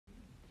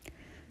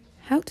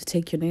How to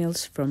take your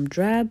nails from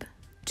drab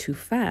to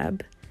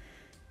fab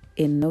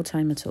in no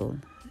time at all.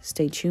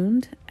 Stay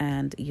tuned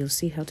and you'll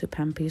see how to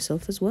pamper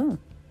yourself as well.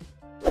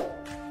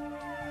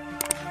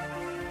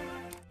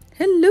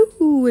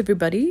 Hello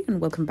everybody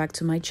and welcome back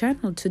to my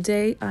channel.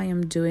 Today I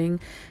am doing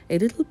a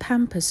little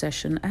pamper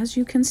session. As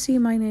you can see,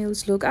 my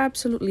nails look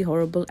absolutely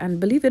horrible, and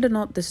believe it or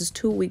not, this is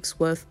 2 weeks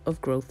worth of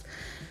growth.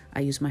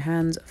 I use my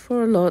hands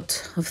for a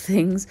lot of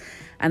things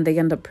and they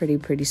end up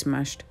pretty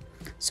smashed.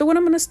 So what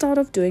I'm going to start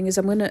off doing is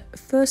I'm going to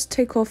first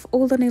take off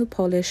all the nail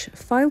polish,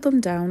 file them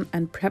down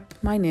and prep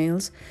my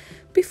nails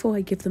before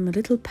I give them a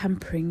little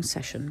pampering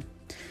session.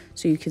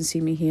 So you can see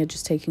me here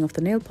just taking off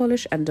the nail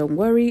polish, and don't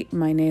worry,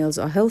 my nails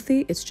are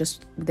healthy, it's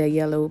just they're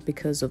yellow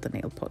because of the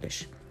nail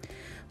polish.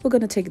 We're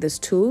going to take this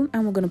tool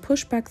and we're going to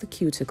push back the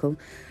cuticle.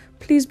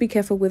 Please be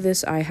careful with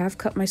this. I have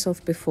cut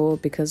myself before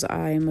because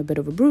I'm a bit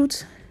of a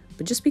brute,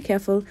 but just be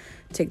careful.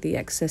 Take the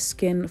excess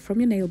skin from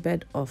your nail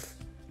bed off.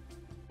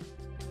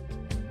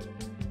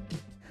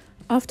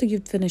 After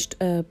you've finished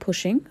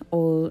pushing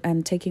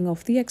and taking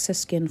off the excess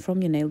skin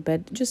from your nail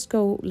bed, just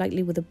go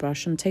lightly with a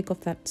brush and take off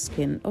that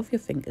skin off your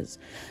fingers.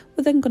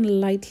 We're then going to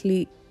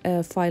lightly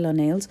file our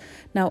nails.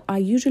 Now, I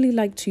usually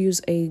like to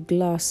use a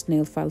glass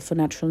nail file for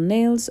natural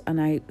nails, and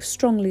I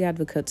strongly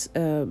advocate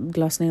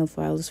glass nail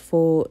files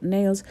for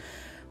nails.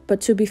 But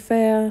to be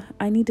fair,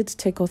 I needed to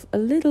take off a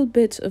little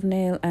bit of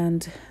nail,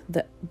 and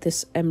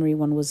this emery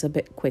one was a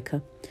bit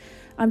quicker.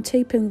 I'm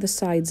taping the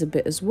sides a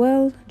bit as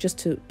well, just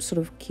to sort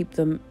of keep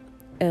them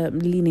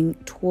leaning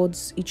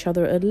towards each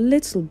other a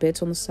little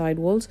bit on the side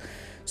walls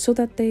so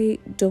that they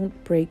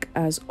don't break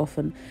as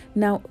often.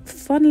 Now,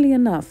 funnily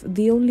enough,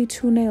 the only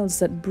two nails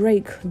that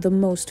break the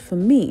most for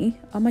me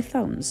are my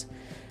thumbs.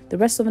 The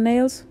rest of the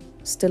nails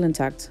still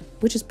intact,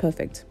 which is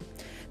perfect.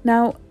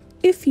 Now,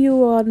 if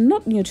you are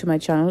not new to my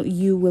channel,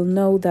 you will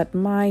know that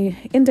my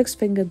index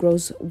finger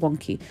grows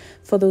wonky.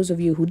 For those of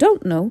you who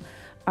don't know,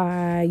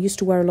 I used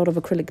to wear a lot of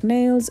acrylic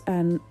nails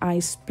and I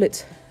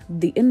split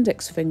the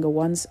index finger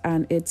once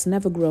and it's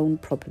never grown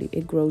properly.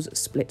 It grows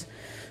split.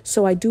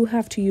 So I do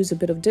have to use a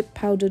bit of dip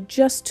powder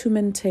just to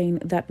maintain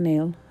that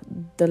nail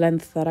the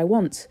length that I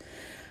want.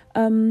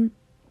 I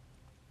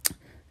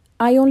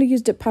only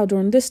use dip powder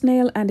on this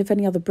nail, and if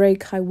any other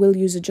break I will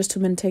use it just to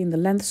maintain the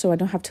length so I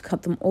don't have to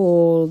cut them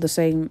all the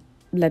same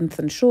length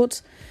and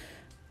short.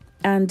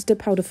 And dip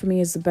powder for me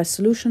is the best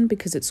solution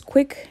because it's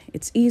quick,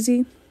 it's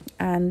easy,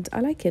 and I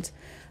like it,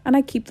 and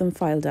I keep them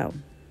filed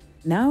down.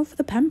 Now for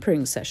the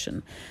pampering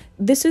session.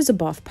 This is a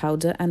bath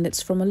powder and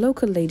it's from a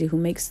local lady who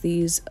makes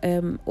these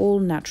all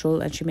natural,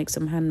 and she makes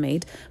them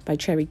handmade by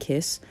Cherry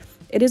Kiss.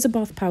 It is a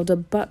bath powder,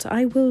 but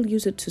I will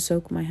use it to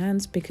soak my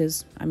hands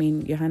because, I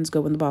mean, your hands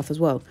go in the bath as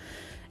well.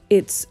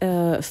 It's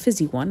a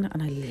fizzy one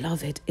and I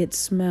love it. It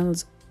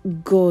smells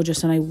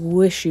gorgeous and I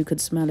wish you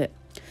could smell it.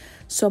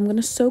 So I'm going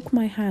to soak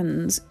my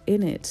hands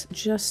in it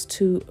just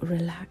to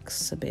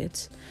relax a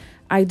bit.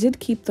 I did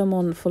keep them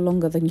on for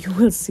longer than you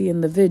will see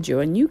in the video,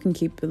 and you can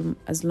keep them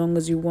as long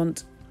as you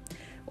want,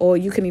 or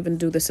you can even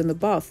do this in the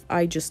bath.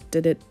 I just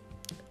did it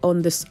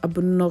on this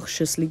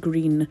obnoxiously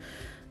green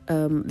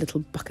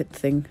little bucket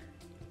thing.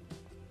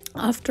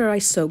 After I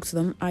soaked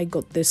them, I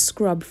got this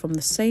scrub from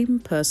the same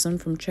person,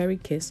 from Cherry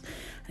Kiss,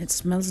 and it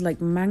smells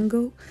like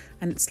mango,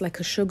 and it's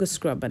like a sugar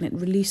scrub, and it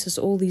releases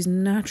all these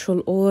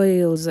natural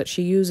oils that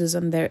she uses,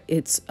 and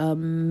it's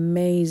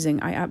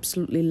amazing. I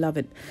absolutely love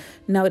it.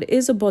 Now, it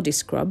is a body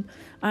scrub.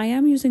 I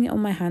am using it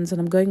on my hands,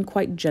 and I'm going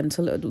quite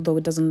gentle, although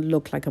it doesn't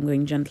look like I'm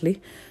going gently,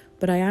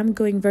 but I am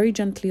going very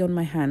gently on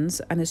my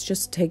hands, and it's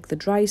just to take the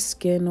dry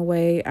skin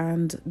away.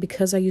 And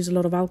because I use a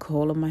lot of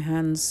alcohol on my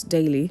hands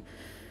daily,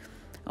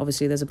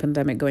 obviously there's a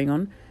pandemic going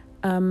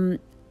on,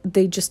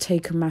 they just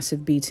take a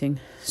massive beating.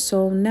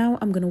 So now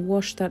I'm going to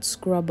wash that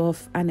scrub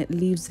off, and it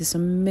leaves this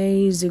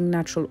amazing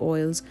natural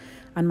oils,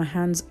 and my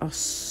hands are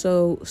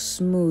so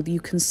smooth. You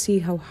can see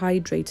how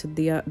hydrated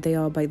they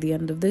are by the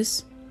end of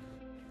this.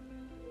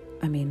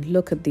 I mean,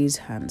 look at these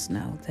hands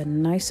now. They're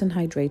nice and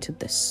hydrated,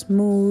 they're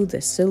smooth,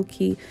 they're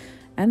silky,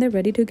 and they're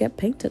ready to get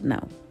painted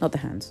now. Not the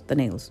hands, the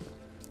nails.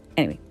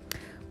 Anyway,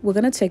 we're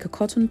going to take a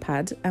cotton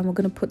pad and we're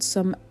going to put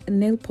some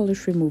nail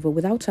polish remover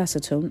without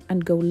acetone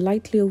and go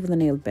lightly over the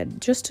nail bed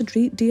just to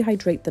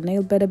dehydrate the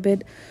nail bed a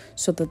bit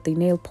so that the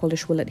nail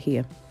polish will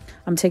adhere.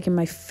 I'm taking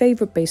my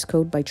favorite base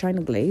coat by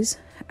China Glaze,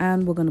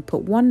 and we're going to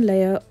put one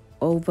layer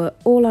over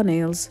all our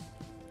nails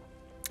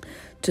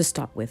to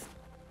start with.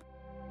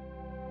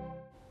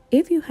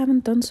 If you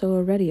haven't done so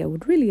already, I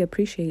would really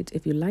appreciate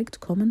if you liked,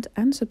 comment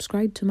and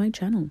subscribe to my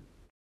channel.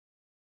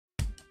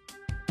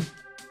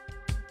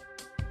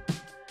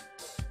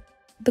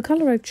 The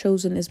color I've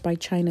chosen is by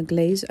China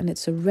Glaze, and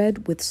it's a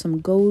red with some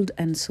gold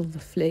and silver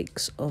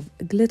flakes of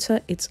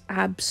glitter. It's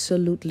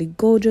absolutely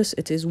gorgeous.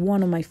 It is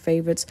one of my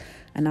favorites,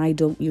 and I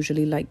don't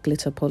usually like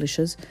glitter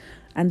polishes.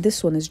 And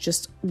this one is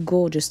just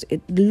gorgeous.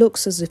 It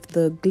looks as if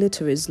the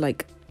glitter is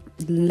like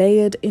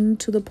layered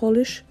into the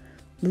polish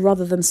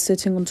rather than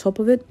sitting on top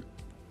of it.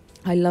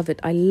 I love it.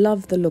 I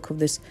love the look of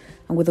this,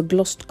 and with a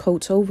glossed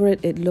coat over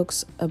it, it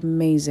looks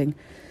amazing.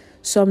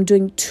 So I'm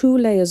doing 2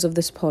 layers of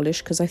this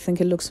polish because I think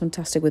it looks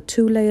fantastic with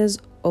 2 layers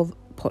of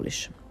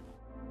polish.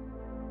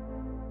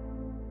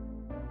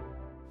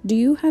 Do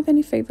you have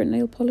any favorite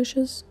nail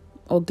polishes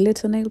or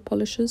glitter nail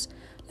polishes?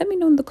 Let me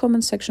know in the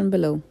comment section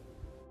below.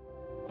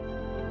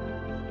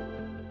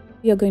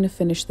 We are going to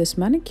finish this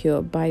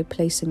manicure by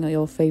placing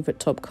your favorite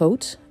top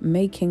coat,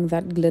 making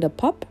that glitter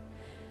pop,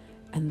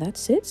 and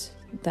that's it.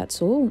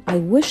 That's all. I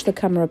wish the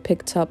camera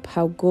picked up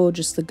how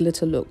gorgeous the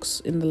glitter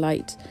looks in the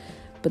light,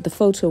 but the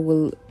photo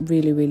will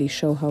really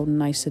show how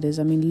nice it is.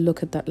 I mean,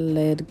 look at that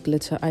layered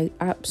glitter. I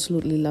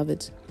absolutely love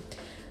it.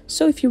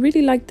 So if you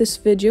really like this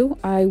video,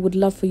 I would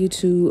love for you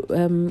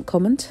to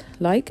comment,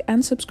 like,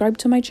 and subscribe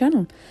to my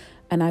channel,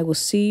 and I will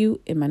see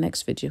you in my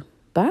next video.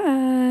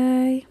 Bye.